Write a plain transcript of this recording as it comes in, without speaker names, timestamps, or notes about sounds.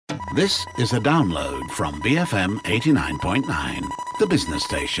This is a download from BFM 89.9, the business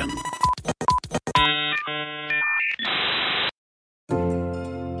station.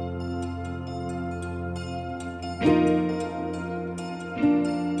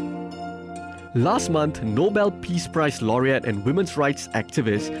 Last month, Nobel Peace Prize laureate and women's rights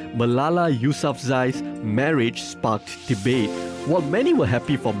activist Malala Yousafzai's marriage sparked debate. While many were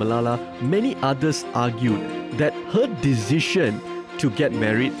happy for Malala, many others argued that her decision to get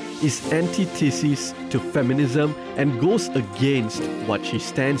married is antithesis to feminism and goes against what she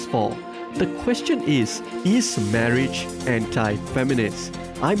stands for. The question is marriage anti-feminist?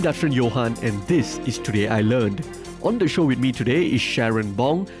 I'm Dr. Johan and this is Today I Learned. On the show with me today is Sharon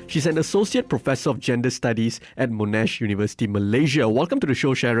Bong. She's an Associate Professor of Gender Studies at Monash University, Malaysia. Welcome to the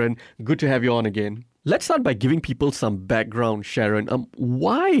show, Sharon. Good to have you on again. Let's start by giving people some background, Sharon.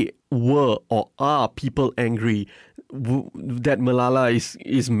 Why were or are people angry that Malala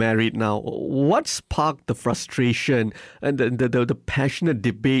is married now? What sparked the frustration and the passionate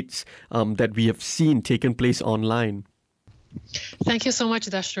debates that we have seen taken place online? Thank you so much,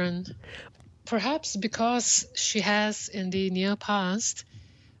 Dashran. Perhaps because she has, in the near past,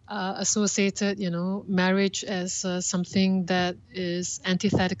 associated, marriage as something that is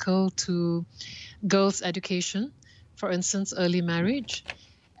antithetical to girls' education, for instance, early marriage.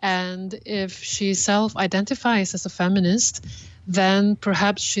 And if she self-identifies as a feminist, then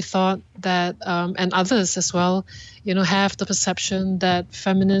perhaps she thought that, and others as well, have the perception that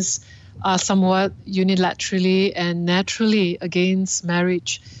feminists are somewhat unilaterally and naturally against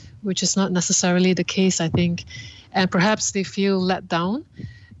marriage, which is not necessarily the case, I think. And perhaps they feel let down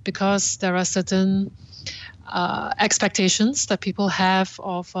because there are certain expectations that people have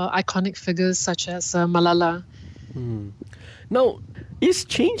of iconic figures such as Malala. Now, is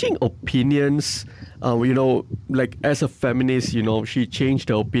changing opinions, like as a feminist, she changed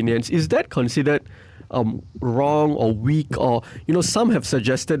her opinions. Is that considered wrong or weak? Or, some have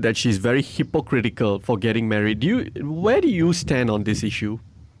suggested that she's very hypocritical for getting married. Where do you stand on this issue?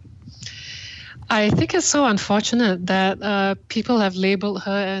 I think it's so unfortunate that people have labeled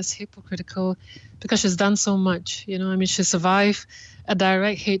her as hypocritical because she's done so much. She survived a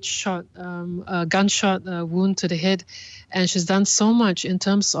direct headshot, a gunshot wound to the head, and she's done so much in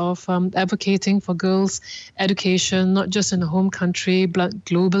terms of advocating for girls' education, not just in the home country, but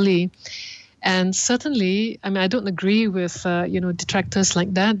globally. And certainly, I don't agree with, detractors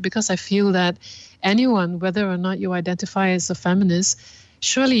like that, because I feel that anyone, whether or not you identify as a feminist,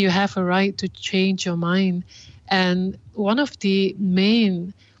 surely you have a right to change your mind. And one of the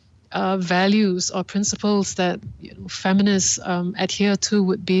main values or principles that feminists adhere to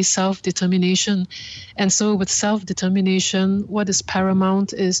would be self-determination. And so with self-determination, what is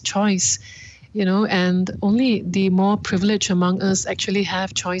paramount is choice, and only the more privileged among us actually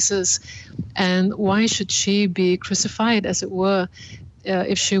have choices. And why should she be crucified, as it were,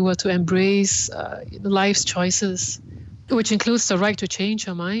 if she were to embrace life's choices, which includes the right to change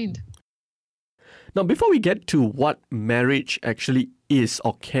her mind? Now, before we get to what marriage actually is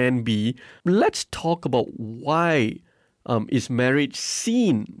or can be, let's talk about why is marriage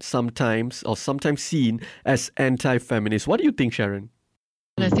sometimes seen as anti-feminist. What do you think, Sharon?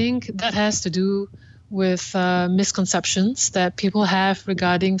 And I think that has to do with misconceptions that people have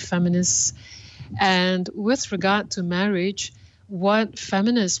regarding feminists. And with regard to marriage, what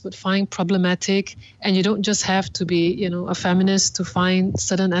feminists would find problematic, and you don't just have to be, a feminist to find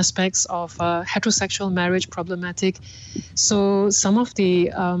certain aspects of heterosexual marriage problematic. So some of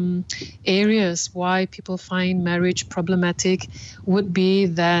the areas why people find marriage problematic would be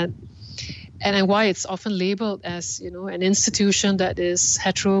that, and why it's often labeled as, an institution that is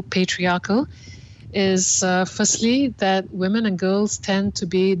heteropatriarchal, is firstly that women and girls tend to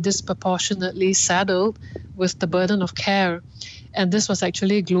be disproportionately saddled with the burden of care. And this was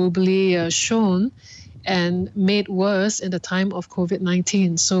actually globally shown and made worse in the time of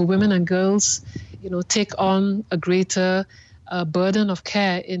COVID-19. So women and girls, take on a greater burden of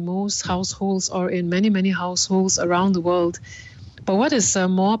care in most households or in many, many households around the world. But what is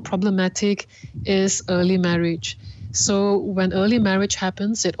more problematic is early marriage. So when early marriage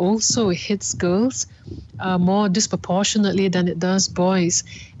happens, it also hits girls more disproportionately than it does boys.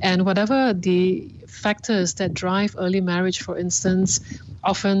 And whatever the factors that drive early marriage, for instance,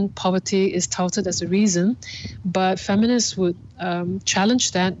 often poverty is touted as a reason. But feminists would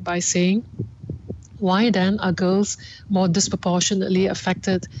challenge that by saying, why then are girls more disproportionately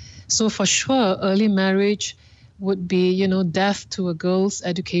affected? So for sure, early marriage would be, death to a girl's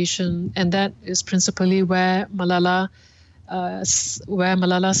education. And that is principally where Malala where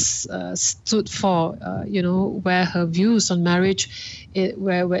Malala stood for, where her views on marriage,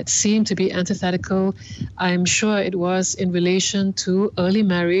 where it seemed to be antithetical. I'm sure it was in relation to early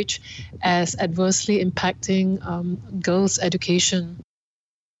marriage as adversely impacting girls' education.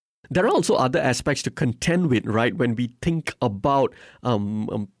 There are also other aspects to contend with, right? When we think about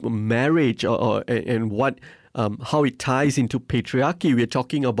marriage and what how it ties into patriarchy, we're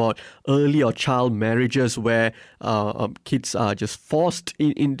talking about early or child marriages where kids are just forced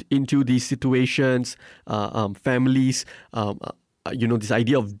into these situations, families. This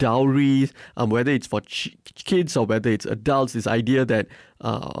idea of dowry, whether it's for kids or whether it's adults, this idea that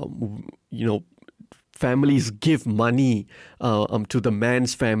families give money to the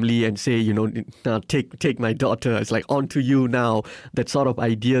man's family and say, now take my daughter. It's like, on to you now. That sort of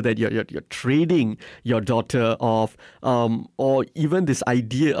idea that you're trading your daughter off, or even this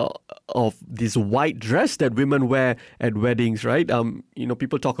idea of this white dress that women wear at weddings, right?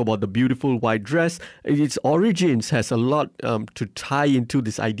 People talk about the beautiful white dress. Its origins has a lot to tie into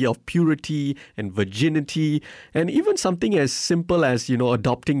this idea of purity and virginity, and even something as simple as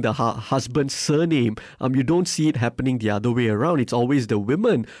adopting the husband's surname. You don't see it happening the other way around. It's always the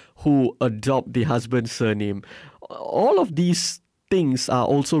women who adopt the husband's surname. All of these things are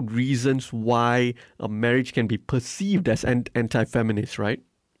also reasons why a marriage can be perceived as anti-feminist, right?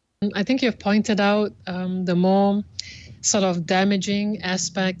 I think you've pointed out the more sort of damaging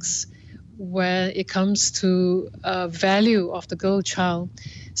aspects where it comes to value of the girl child.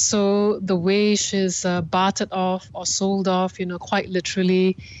 So the way she's bartered off or sold off, quite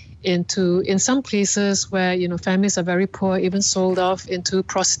literally, in some places where families are very poor, even sold off into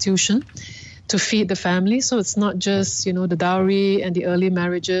prostitution to feed the family. So it's not just the dowry and the early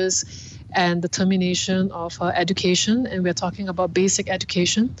marriages and the termination of education, and we're talking about basic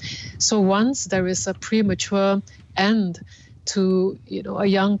education. So once there is a premature end to a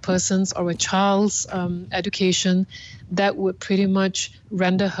young person's or a child's education, that would pretty much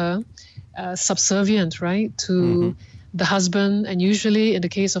render her subservient, right, to the husband, and usually in the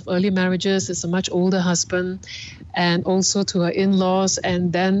case of early marriages, it's a much older husband, and also to her in-laws,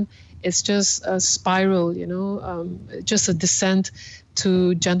 and then it's just a spiral, just a descent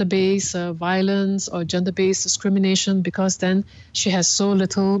to gender-based violence or gender-based discrimination, because then she has so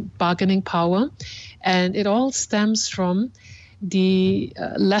little bargaining power. And it all stems from the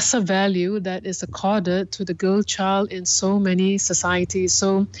lesser value that is accorded to the girl child in so many societies.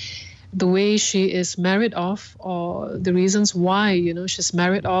 So the way she is married off, or the reasons why, she's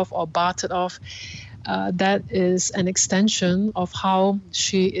married off or bartered off, that is an extension of how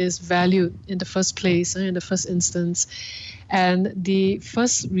she is valued in the first place, in the first instance. And the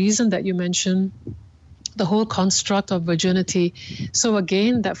first reason that you mentioned, the whole construct of virginity. So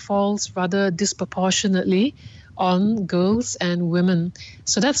again, that falls rather disproportionately on girls and women.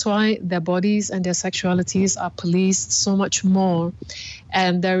 So that's why their bodies and their sexualities are policed so much more.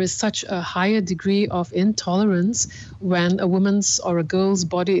 And there is such a higher degree of intolerance when a woman's or a girl's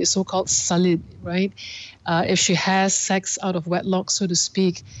body is so-called sullied, right? If she has sex out of wedlock, so to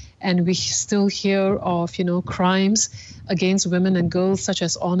speak. And we still hear of, crimes against women and girls, such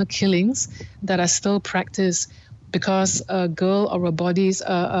as honor killings, that are still practiced because a girl or a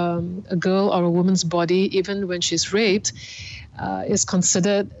girl or a woman's body, even when she's raped, is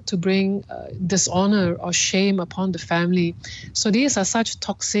considered to bring dishonor or shame upon the family. So these are such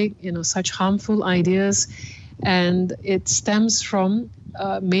toxic, such harmful ideas, and it stems from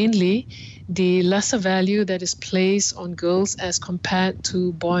mainly the lesser value that is placed on girls as compared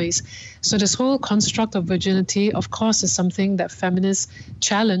to boys. So this whole construct of virginity, of course, is something that feminists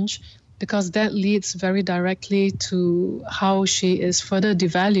challenge, because that leads very directly to how she is further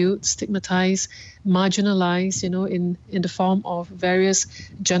devalued, stigmatized, marginalized, in the form of various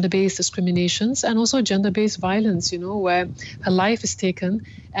gender-based discriminations and also gender-based violence, where her life is taken,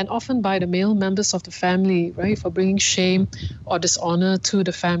 and often by the male members of the family, right, for bringing shame or dishonor to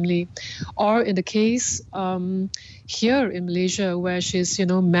the family. Or in the case here in Malaysia, where she's,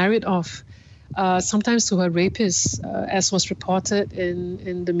 married off, sometimes to her rapist, as was reported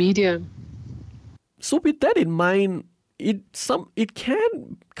in the media. So with that in mind, it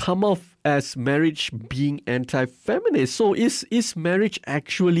can come off as marriage being anti-feminist. So is marriage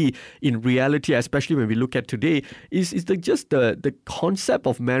actually, in reality, especially when we look at today, is the concept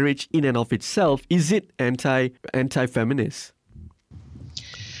of marriage in and of itself, is it anti-feminist?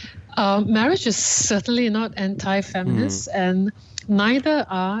 Marriage is certainly not anti-feminist, and neither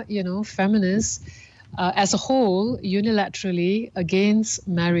are, feminists as a whole unilaterally against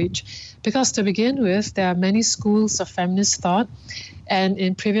marriage. Because to begin with, there are many schools of feminist thought, and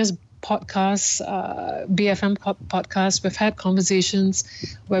in previous podcasts, BFM podcasts, we've had conversations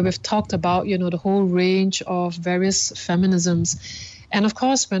where we've talked about, the whole range of various feminisms. And of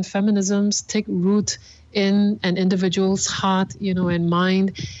course, when feminisms take root in an individual's heart, and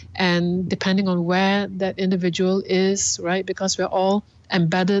mind, and depending on where that individual is, right? Because we're all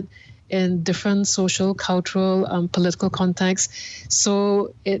embedded in different social, cultural, political contexts.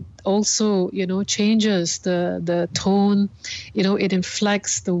 So it also, changes the tone, it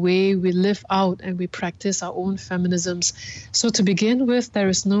inflects the way we live out and we practice our own feminisms. So to begin with, there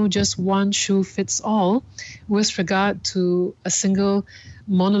is no just one shoe fits all with regard to a single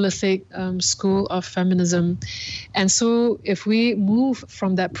monolithic school of feminism. And so if we move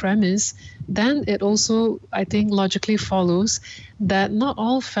from that premise, then it also, I think, logically follows that not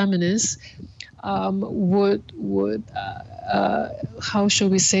all feminists would how shall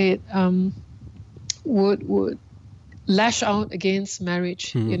we say it, would lash out against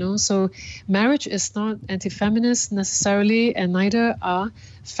marriage, So marriage is not anti-feminist necessarily, and neither are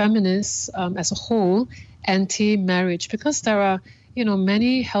feminists as a whole anti-marriage, because there are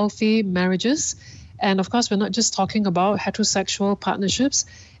many healthy marriages. And of course, we're not just talking about heterosexual partnerships.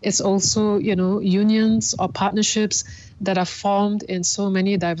 It's also, unions or partnerships that are formed in so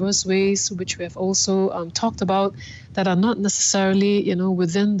many diverse ways, which we have also talked about, that are not necessarily,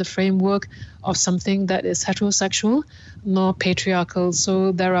 within the framework of something that is heterosexual nor patriarchal.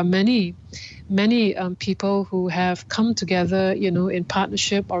 So there are many people who have come together, in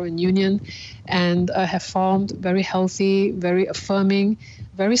partnership or in union, and have formed very healthy, very affirming,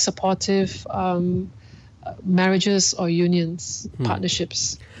 very supportive marriages or unions,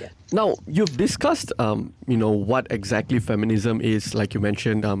 partnerships. Yeah. Now, you've discussed, what exactly feminism is, like you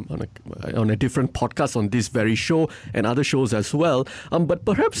mentioned, on a different podcast on this very show and other shows as well. But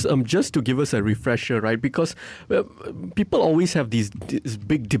perhaps just to give us a refresher, right? Because people always have these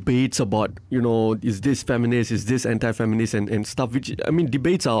big debates about, is this feminist, is this anti-feminist and stuff, which,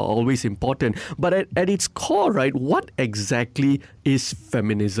 debates are always important. But at its core, right, what exactly is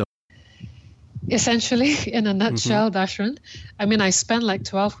feminism? Essentially, in a nutshell, Dashran, I spent like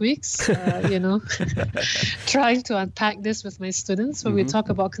 12 weeks, trying to unpack this with my students when we talk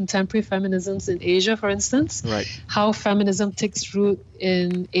about contemporary feminisms in Asia, for instance, right? How feminism takes root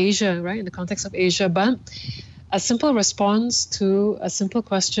in Asia, right, in the context of Asia. But a simple response to a simple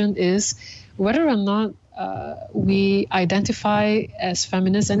question is whether or not we identify as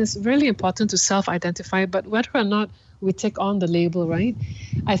feminists, and it's really important to self-identify, but whether or not we take on the label, right?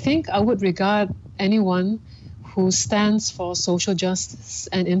 I think I would regard anyone who stands for social justice,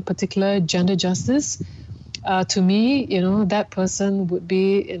 and in particular gender justice, to me, that person would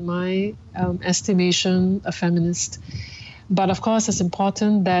be, in my estimation, a feminist. But of course, it's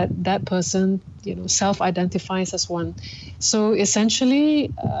important that that person, self-identifies as one. So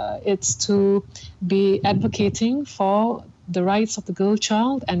essentially, it's to be advocating for the rights of the girl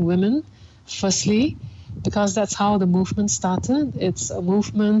child and women, firstly, because that's how the movement started. It's a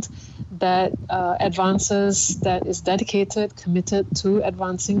movement that advances, that is dedicated, committed to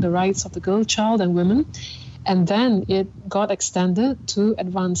advancing the rights of the girl child and women. And then it got extended to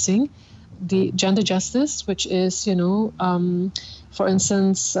advancing the gender justice, which is, for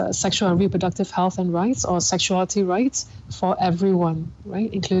instance, sexual and reproductive health and rights, or sexuality rights for everyone,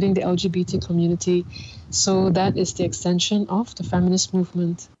 right, including the LGBT community. So that is the extension of the feminist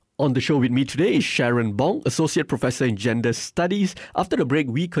movement. On the show with me today is Sharon Bong, Associate Professor in Gender Studies. After the break,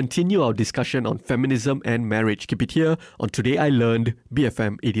 we continue our discussion on feminism and marriage. Keep it here on Today I Learned,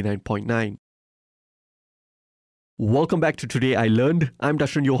 BFM 89.9. Welcome back to Today I Learned. I'm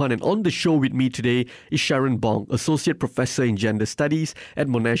Dashran Johan, and on the show with me today is Sharon Bong, Associate Professor in Gender Studies at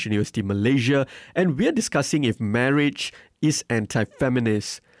Monash University, Malaysia. And we're discussing if marriage is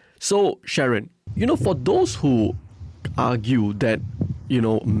anti-feminist. So, Sharon, for those who argue that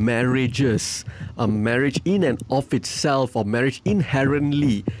marriage in and of itself, or marriage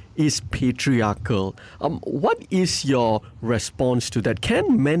inherently, is patriarchal. What is your response to that?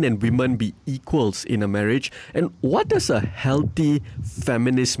 Can men and women be equals in a marriage? And what does a healthy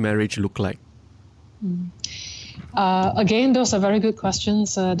feminist marriage look like? Again, those are very good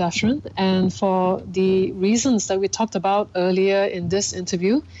questions, Dashran. And for the reasons that we talked about earlier in this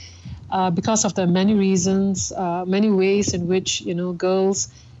interview, because of the many reasons, many ways in which, girls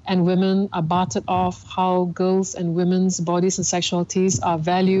and women are bartered off, how girls and women's bodies and sexualities are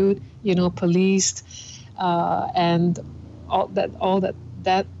valued, policed, and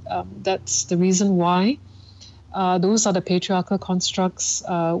that's the reason why. Those are the patriarchal constructs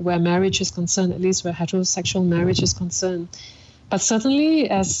where marriage is concerned, at least where heterosexual marriage is concerned. But certainly,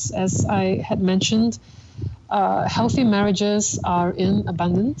 as I had mentioned, healthy marriages are in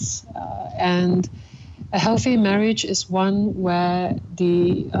abundance, and a healthy marriage is one where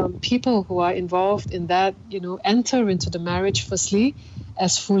the people who are involved in that, enter into the marriage firstly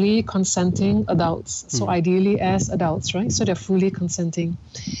as fully consenting adults. So ideally as adults, right? So they're fully consenting.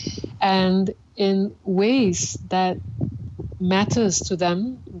 And in ways that matters to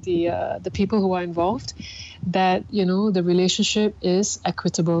them, the people who are involved, that, the relationship is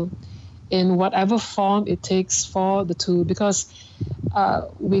equitable in whatever form it takes for the two, because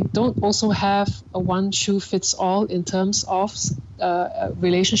we don't also have a one shoe fits all in terms of a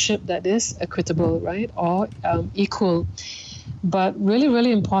relationship that is equitable, right, or equal. But really,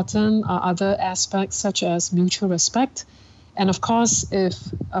 really important are other aspects such as mutual respect. And of course, if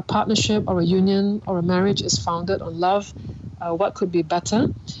a partnership or a union or a marriage is founded on love, what could be better?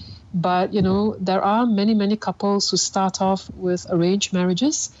 But, there are many, many couples who start off with arranged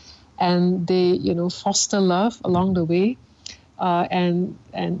marriages, and they, foster love along the way. And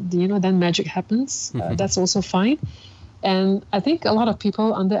then magic happens. That's also fine. And I think a lot of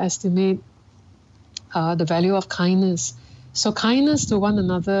people underestimate the value of kindness. So kindness to one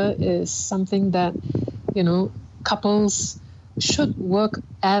another is something that, couples should work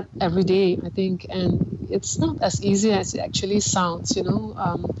at every day, I think. And it's not as easy as it actually sounds,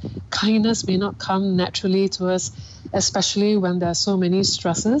 Kindness may not come naturally to us, especially when there are so many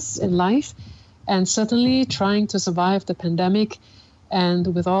stresses in life. And certainly trying to survive the pandemic,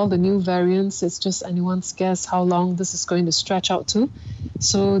 and with all the new variants, it's just anyone's guess how long this is going to stretch out to.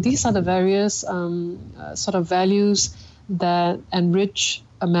 So these are the various sort of values that enrich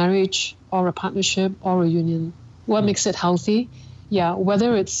a marriage or a partnership or a union. What makes it healthy? Yeah,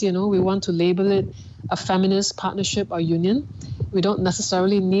 whether it's, we want to label it a feminist partnership or union, we don't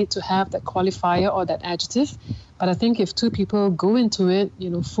necessarily need to have that qualifier or that adjective. But I think if two people go into it,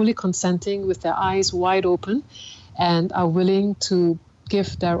 fully consenting with their eyes wide open and are willing to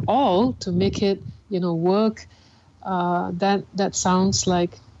give their all to make it, work, that sounds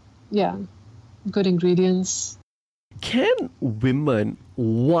like, good ingredients. Can women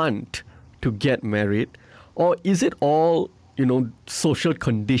want to get married, or is it all, social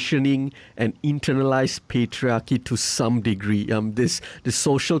conditioning and internalized patriarchy to some degree? This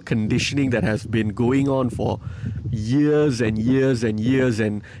social conditioning that has been going on for years and years and years,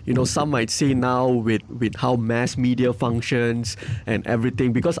 and some might say now with how mass media functions and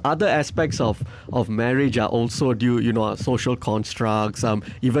everything, because other aspects of marriage are also due, social constructs.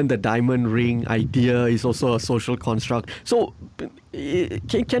 Even the diamond ring idea is also a social construct. So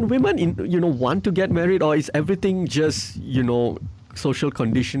can women want to get married, or is everything just social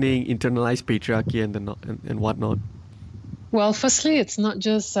conditioning, internalized patriarchy and whatnot? Well, firstly, it's not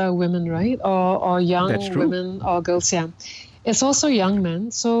just women, right? Or young women or girls, yeah. It's also young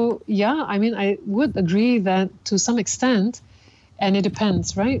men. So, yeah, I would agree that to some extent, and it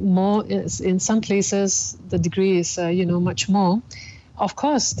depends, right? More is, in some places, the degree is, much more. Of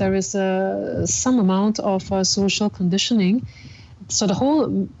course, there is some amount of social conditioning. So the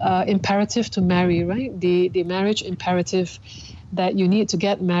whole imperative to marry, right? The marriage imperative, that you need to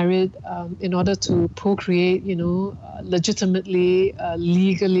get married in order to procreate, legitimately,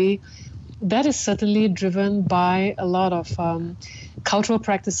 legally. That is certainly driven by a lot of cultural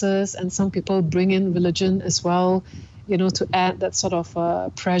practices, and some people bring in religion as well, to add that sort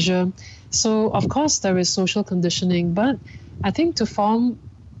of pressure. So, of course, there is social conditioning, but I think to form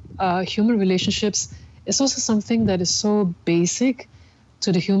human relationships is also something that is so basic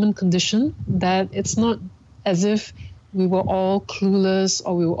to the human condition that it's not as if we were all clueless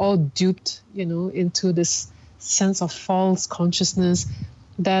or we were all duped, into this sense of false consciousness.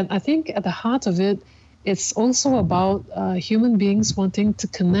 That I think at the heart of it, it's also about human beings wanting to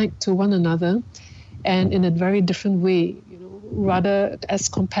connect to one another, and in a very different way, rather as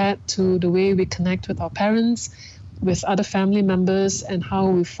compared to the way we connect with our parents, with other family members, and how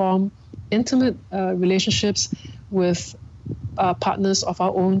we form intimate relationships with partners of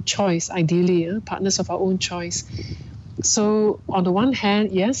our own choice, ideally, partners of our own choice. So on the one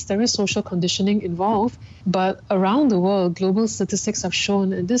hand, yes, there is social conditioning involved, but around the world, global statistics have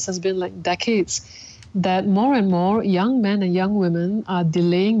shown, and this has been like decades, that more and more young men and young women are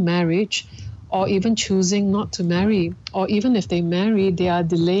delaying marriage, or even choosing not to marry, or even if they marry, they are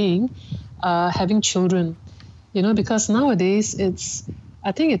delaying having children. Because nowadays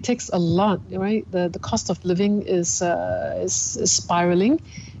I think it takes a lot, right? The cost of living is spiraling,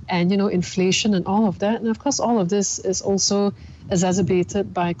 and inflation and all of that, and of course all of this is also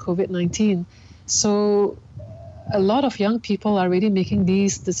exacerbated by COVID-19. So a lot of young people are already making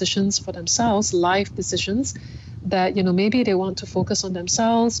these decisions for themselves, life decisions, that, maybe they want to focus on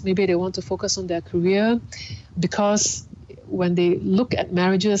themselves, maybe they want to focus on their career, because when they look at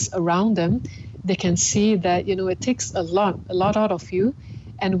marriages around them, they can see that, it takes a lot out of you.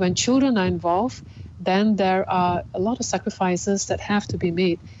 And when children are involved, then there are a lot of sacrifices that have to be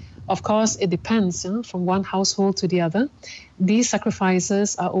made. Of course, it depends from one household to the other. These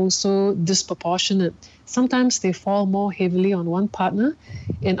sacrifices are also disproportionate. Sometimes they fall more heavily on one partner.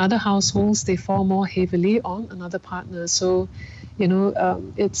 In other households, they fall more heavily on another partner. So,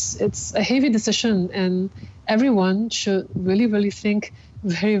 it's a heavy decision, and everyone should really, really think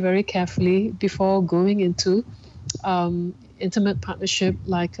very, very carefully before going into intimate partnership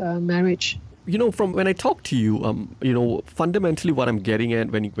like marriage. From when I talk to you, fundamentally what I'm getting at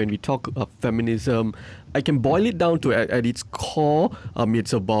when we talk of feminism, I can boil it down to at its core,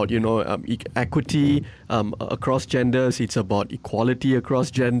 it's about, equity across genders. It's about equality across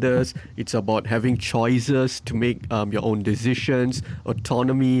genders. It's about having choices to make your own decisions,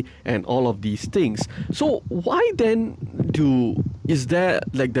 autonomy, and all of these things. So why then is there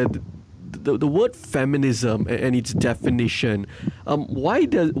like the word feminism and its definition, why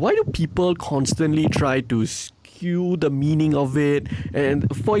do people constantly try to skew the meaning of it? And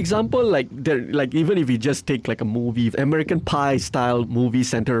for example, like even if you just take like a movie, American Pie style movie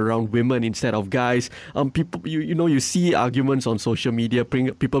centered around women instead of guys, people you see arguments on social media.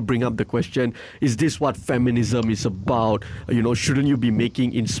 People bring up the question: is this what feminism is about? Shouldn't you be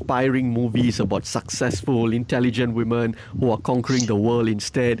making inspiring movies about successful, intelligent women who are conquering the world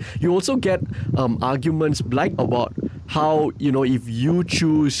instead? You also get arguments like about how if you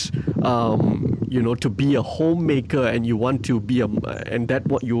choose to be a homemaker and you want to be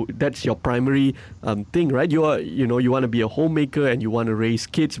that's your primary thing, right? You want to be a homemaker and you want to raise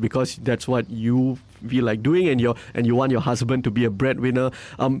kids because that's what you feel like doing, and you want your husband to be a breadwinner.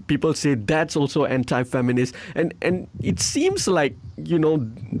 People say that's also anti-feminist, and it seems like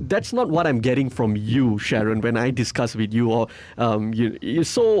that's not what I'm getting from you, Sharon, when I discuss with you. Or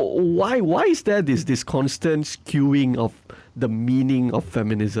so why is there this constant skewing of the meaning of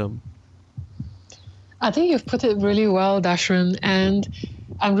feminism? I think you've put it really well, Dashran, and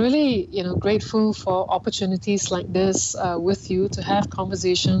I'm really, grateful for opportunities like this with you to have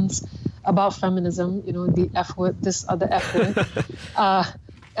conversations about feminism. The F word, this other F word,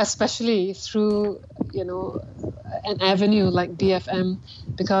 especially through, an avenue like BFM,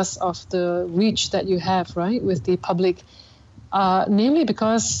 because of the reach that you have, right, with the public. Namely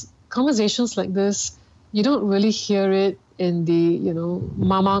because conversations like this, you don't really hear it in the,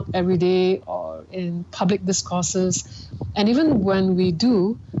 mama every day or in public discourses. And even when we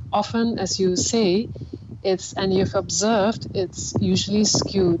do, often, as you say, and you've observed, it's usually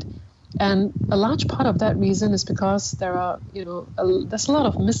skewed. And a large part of that reason is because there are, there's a lot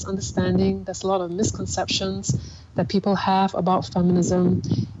of misunderstanding, there's a lot of misconceptions that people have about feminism.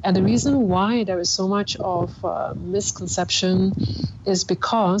 And the reason why there is so much of misconception is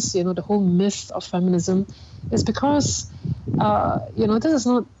because, the whole myth of feminism is because, this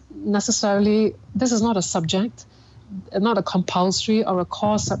is not a subject, not a compulsory or a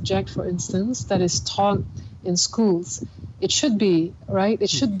core subject, for instance, that is taught in schools. It should be, right? It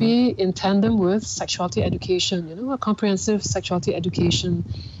should be in tandem with sexuality education, a comprehensive sexuality education,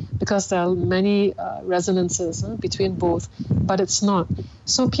 because there are many resonances between both, but it's not.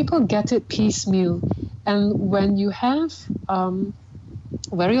 So people get it piecemeal. And when you have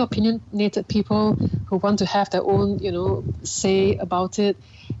very opinionated people who want to have their own, say about it,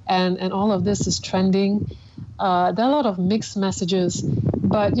 and all of this is trending, there are a lot of mixed messages.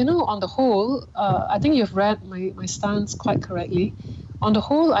 But, on the whole, I think you've read my stance quite correctly. On the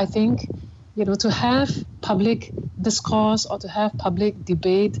whole, I think, to have public discourse or to have public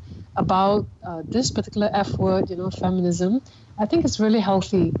debate about this particular F word, feminism, I think it's really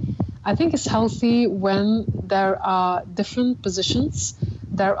healthy. I think it's healthy when there are different positions,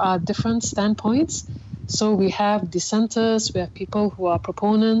 there are different standpoints. So we have dissenters, we have people who are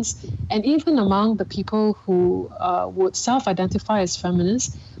proponents, and even among the people who would self-identify as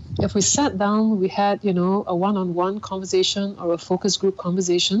feminists, if we sat down, we had, a one-on-one conversation or a focus group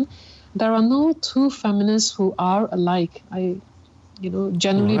conversation, there are no two feminists who are alike. I,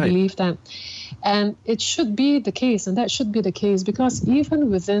 genuinely believe that. And it should be the case, and that should be the case, because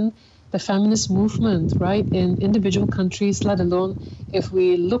even within the feminist movement, right, in individual countries, let alone if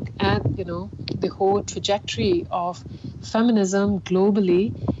we look at, the whole trajectory of feminism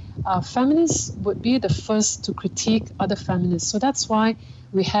globally, feminists would be the first to critique other feminists. So that's why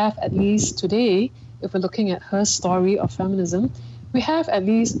we have, at least today, if we're looking at her story of feminism, we have at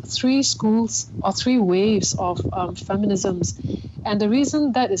least three schools or three waves of feminisms. And the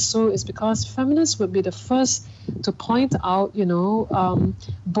reason that is so is because feminists would be the first to point out,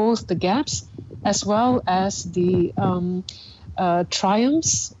 both the gaps as well as the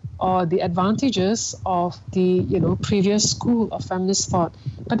triumphs or the advantages of the previous school of feminist thought.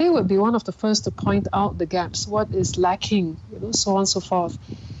 But they would be one of the first to point out the gaps, what is lacking, so on and so forth.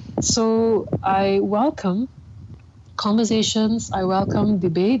 So I welcome conversations, I welcome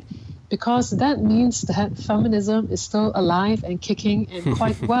debate, because that means that feminism is still alive and kicking and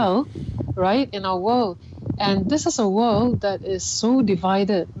quite well, right, in our world. And this is a world that is so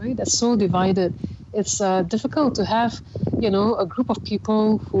divided, right? That's so divided. It's difficult to have, a group of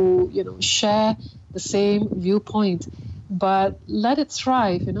people who, share the same viewpoint. But let it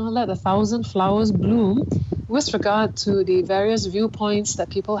thrive, let 1,000 flowers bloom with regard to the various viewpoints that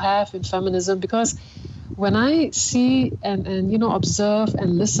people have in feminism. Because when I see and observe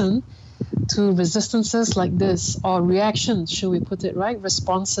and listen to resistances like this, or reactions, should we put it, right,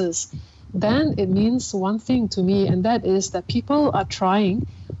 responses, then it means one thing to me, and that is that people are trying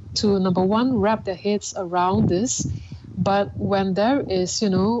to, number one, wrap their heads around this. But when there is,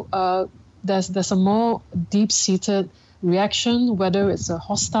 there's a more deep-seated reaction, whether it's a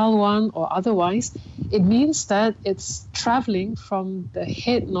hostile one or otherwise, it means that it's traveling from the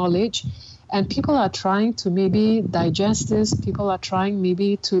head knowledge, and people are trying to maybe digest this, people are trying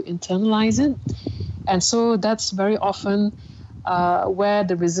maybe to internalize it. And so that's very often where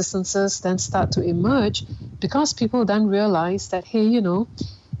the resistances then start to emerge, because people then realize that, hey,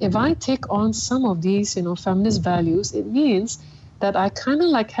 if I take on some of these, feminist values, it means that I kind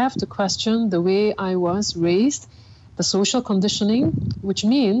of have to question the way I was raised, the social conditioning, which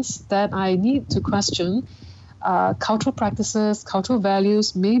means that I need to question cultural practices, cultural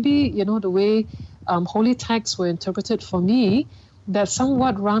values, maybe, the way holy texts were interpreted for me, that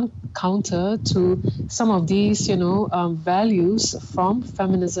somewhat run counter to some of these, values from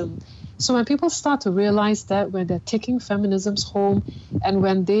feminism. So when people start to realize that, when they're taking feminisms home and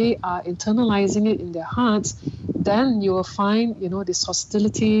when they are internalizing it in their hearts, then you will find, these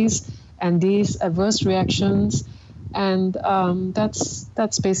hostilities and these adverse reactions. And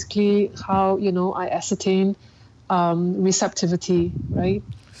that's basically how, I ascertain receptivity, right?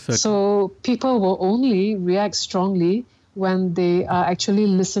 So people will only react strongly when they are actually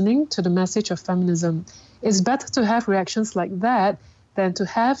listening to the message of feminism. It's better to have reactions like that than to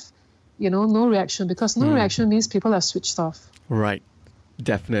have, no reaction, because no reaction means people have switched off. Right,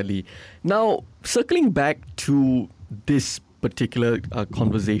 definitely. Now, circling back to this particular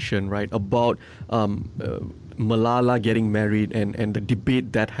conversation, right, about Malala getting married and the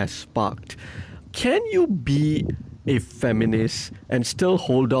debate that has sparked, can you be a feminist and still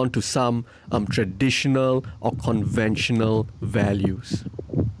hold on to some traditional or conventional values?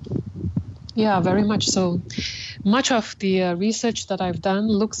 Yeah, very much so. Much of the research that I've done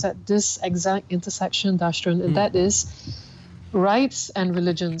looks at this exact intersection, Dashran, and that is rights and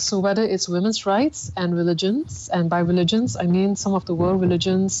religion. So whether it's women's rights and religions, and by religions, I mean some of the world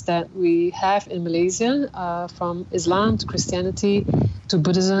religions that we have in Malaysia, from Islam to Christianity to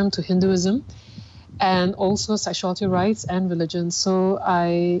Buddhism to Hinduism, and also sexuality rights and religion. So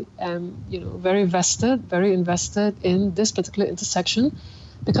I am, very invested in this particular intersection,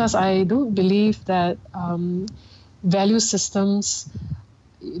 because I don't believe that value systems,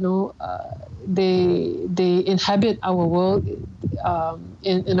 they inhabit our world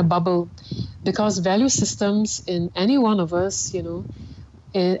in a bubble, because value systems in any one of us, at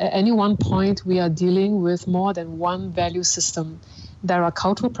any one point, we are dealing with more than one value system. There are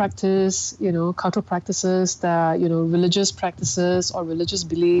cultural practices, there are, religious practices or religious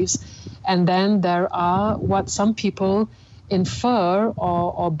beliefs. And then there are what some people infer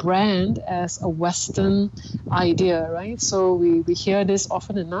or brand as a Western idea, right? So we hear this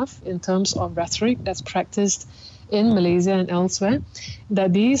often enough in terms of rhetoric that's practiced in Malaysia and elsewhere,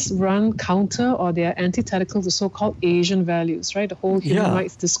 that these run counter or they are antithetical to so-called Asian values, right? The whole human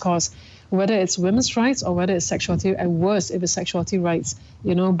rights discourse, whether it's women's rights or whether it's sexuality, and worse if it's sexuality rights,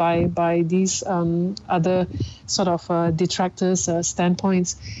 by these other sort of detractors'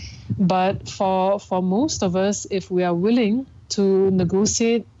 standpoints. But for most of us, if we are willing to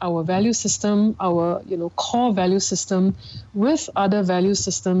negotiate our value system, our core value system with other value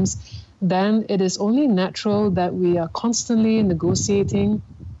systems, then it is only natural that we are constantly negotiating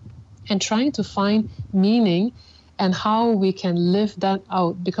and trying to find meaning and how we can live that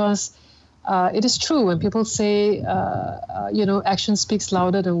out. Because it is true when people say, action speaks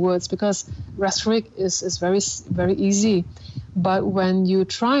louder than words, because rhetoric is very, very easy. But when you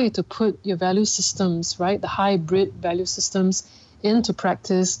try to put your value systems, right, the hybrid value systems into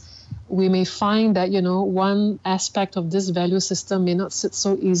practice, we may find that, one aspect of this value system may not sit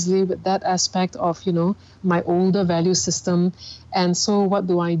so easily with that aspect of, my older value system. And so what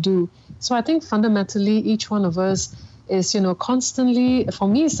do I do? So I think fundamentally, each one of us is, constantly, for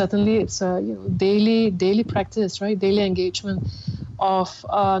me, certainly it's a daily practice, right? Daily engagement of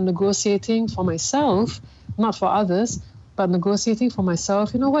negotiating for myself, not for others, but negotiating for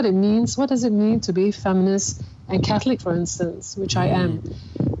myself, what it means. What does it mean to be feminist and Catholic, for instance, which I am?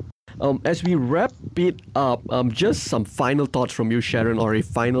 As we wrap it up, just some final thoughts from you, Sharon, or a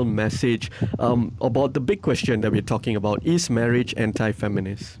final message about the big question that we're talking about. Is marriage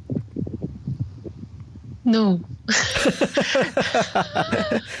anti-feminist? No.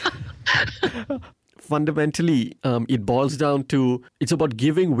 Fundamentally, it boils down to, it's about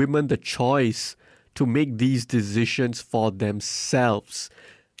giving women the choice to make these decisions for themselves.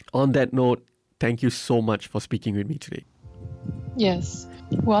 On that note, thank you so much for speaking with me today. Yes.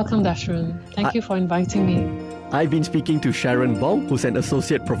 Welcome, Dashran. Thank you for inviting me. I've been speaking to Sharon Bong, who's an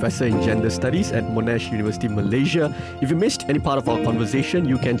Associate Professor in Gender Studies at Monash University, Malaysia. If you missed any part of our conversation,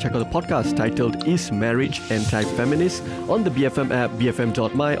 you can check out the podcast titled Is Marriage Anti-Feminist on the BFM app,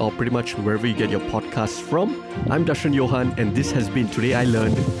 bfm.my, or pretty much wherever you get your podcasts from. I'm Dashran Johan, and this has been Today I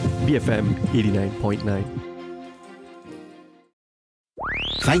Learned, BFM 89.9.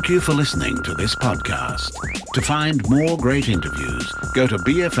 Thank you for listening to this podcast. To find more great interviews, go to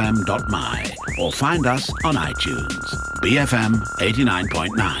bfm.my or find us on iTunes. BFM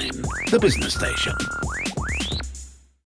 89.9, the business station.